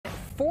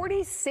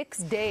46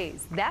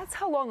 days. That's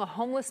how long a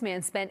homeless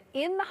man spent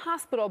in the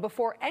hospital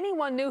before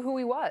anyone knew who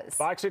he was.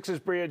 Fox 6's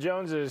Bria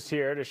Jones is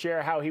here to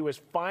share how he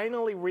was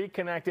finally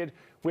reconnected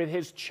with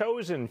his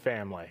chosen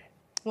family.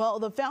 Well,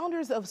 the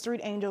founders of Street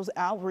Angels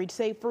Outreach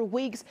say for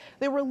weeks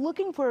they were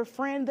looking for a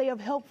friend they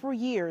have helped for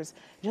years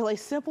until a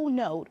simple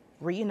note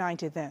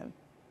reunited them.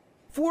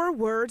 4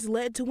 words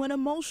led to an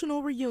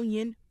emotional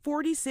reunion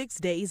 46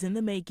 days in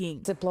the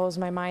making. It blows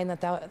my mind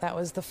that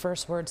was the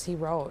first words he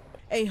wrote.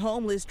 A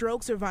homeless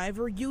stroke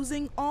survivor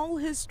using all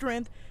his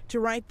strength to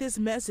write this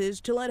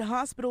message to let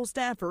hospital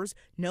staffers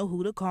know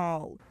who to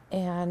call.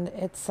 And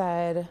it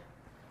said,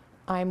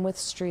 "I'm with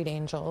Street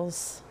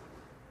Angels,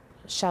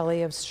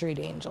 Shelly of Street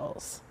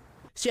Angels."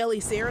 Shelly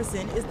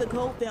Saracen is the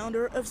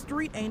co-founder of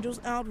Street Angels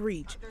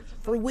Outreach.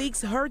 For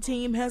weeks, her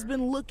team has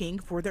been looking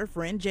for their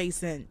friend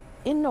Jason.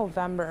 In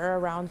November,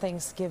 around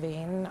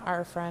Thanksgiving,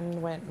 our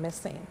friend went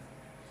missing.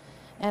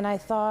 And I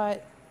thought,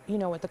 you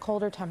know, with the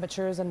colder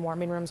temperatures and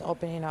warming rooms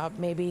opening up,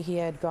 maybe he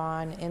had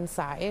gone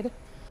inside.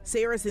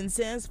 Saracen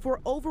says for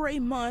over a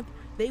month,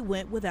 they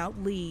went without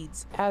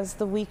leads. As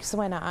the weeks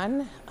went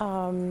on,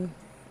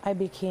 I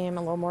became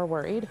a little more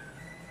worried.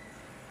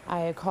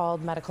 I had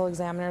called medical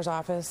examiner's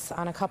office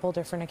on a couple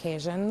different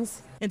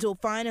occasions. Until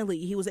finally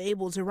he was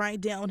able to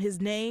write down his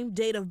name,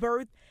 date of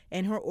birth,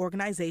 and her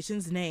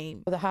organization's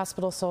name. The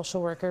hospital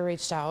social worker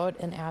reached out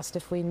and asked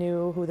if we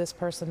knew who this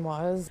person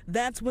was.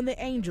 That's when the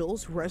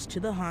Angels rushed to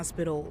the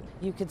hospital.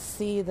 You could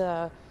see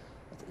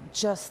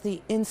just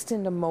the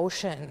instant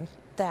emotion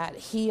that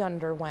he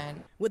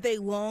underwent. With a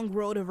long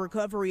road of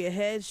recovery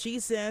ahead, she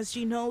says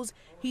she knows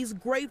he's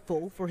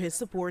grateful for his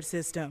support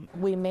system.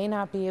 We may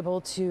not be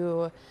able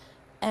to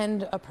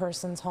end a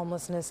person's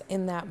homelessness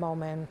in that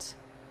moment,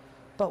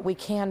 but we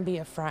can be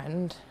a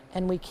friend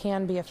and we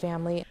can be a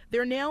family.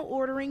 They're now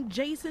ordering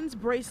Jason's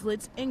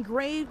bracelets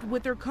engraved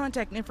with their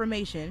contact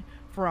information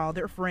for all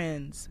their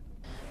friends.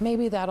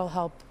 Maybe that'll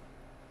help,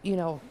 you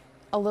know,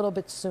 a little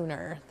bit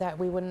sooner, that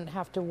we wouldn't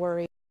have to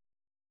worry.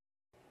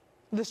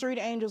 The Street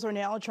Angels are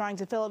now trying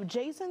to fill up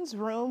Jason's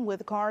room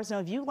with cars. Now,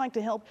 if you'd like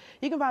to help,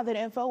 you can find that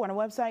info on our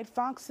website,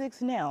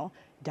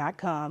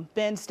 fox6now.com.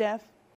 Ben, Steph.